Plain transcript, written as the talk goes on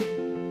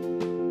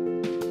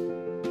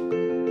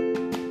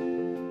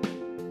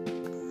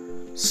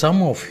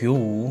Some of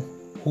you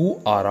who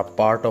are a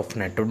part of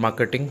network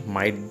marketing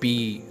might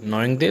be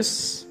knowing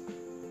this.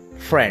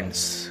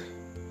 Friends.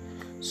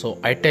 So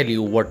I tell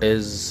you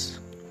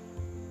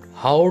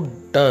how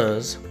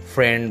does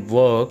friend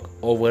work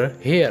over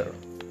here?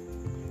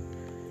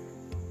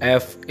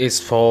 F is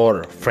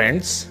for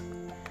friends,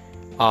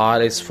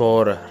 R is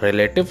for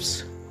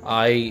relatives,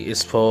 I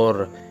is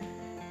for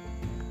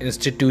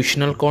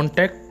institutional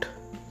contact,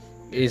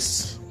 E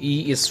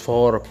is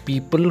for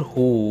people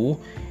who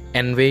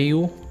envy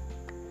you,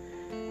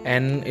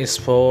 N is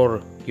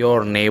for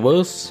your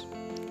neighbors,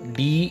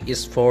 D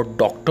is for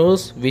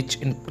doctors, which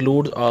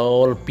includes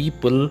all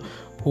people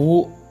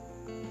who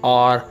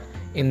are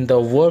in the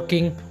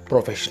working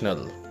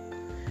professional.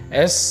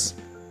 S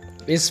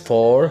is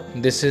for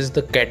this is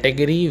the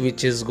category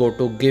which is going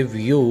to give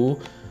you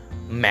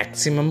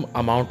maximum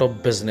amount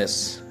of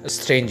business.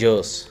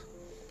 Strangers.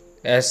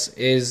 S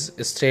is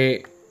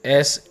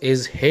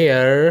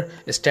here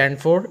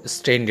stand for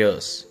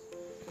strangers.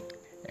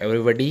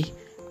 Everybody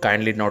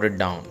kindly note it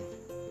down.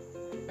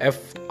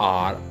 FRIENDS.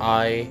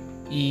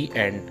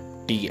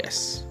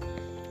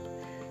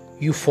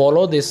 You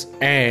follow this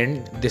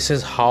and this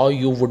is how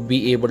you would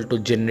be able to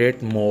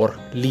generate more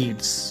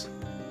leads.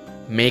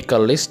 Make a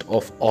list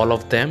of all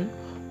of them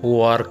who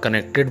are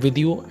connected with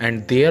you,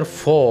 and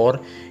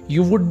therefore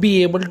you would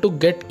be able to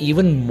get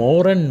even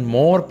more and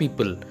more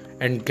people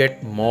and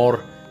get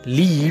more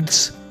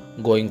leads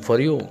going for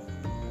you.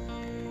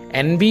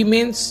 Envy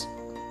means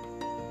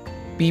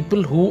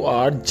people who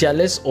are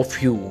jealous of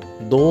you.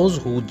 Those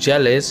who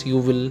jealous, you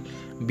will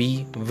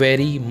be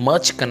very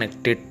much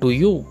connected to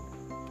you.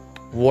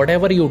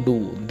 Whatever you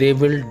do, they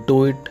will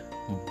do it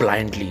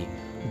blindly.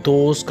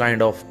 Those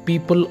kind of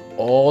people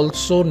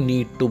also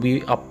need to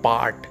be a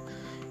part.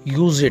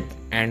 Use it,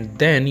 and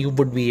then you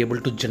would be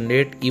able to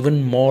generate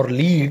even more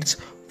leads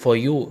for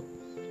you.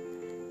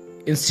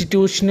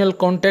 Institutional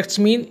contacts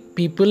mean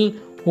people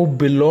who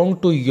belong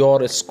to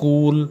your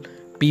school,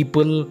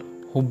 people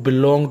who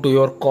belong to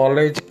your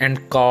college and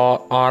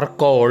are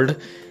called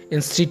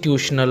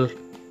institutional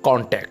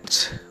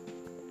contacts.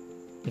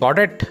 Got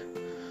it?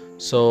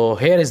 So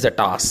here is the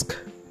task.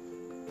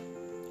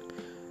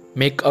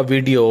 Make a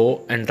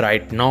video and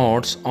write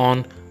notes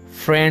on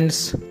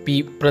friends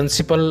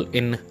principle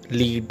in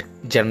lead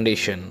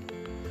generation.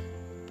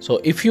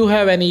 So if you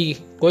have any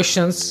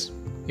questions,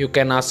 you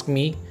can ask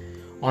me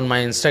on my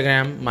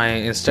Instagram. My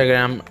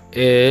Instagram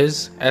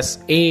is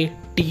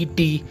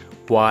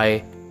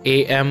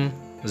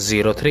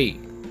SATTYAM03.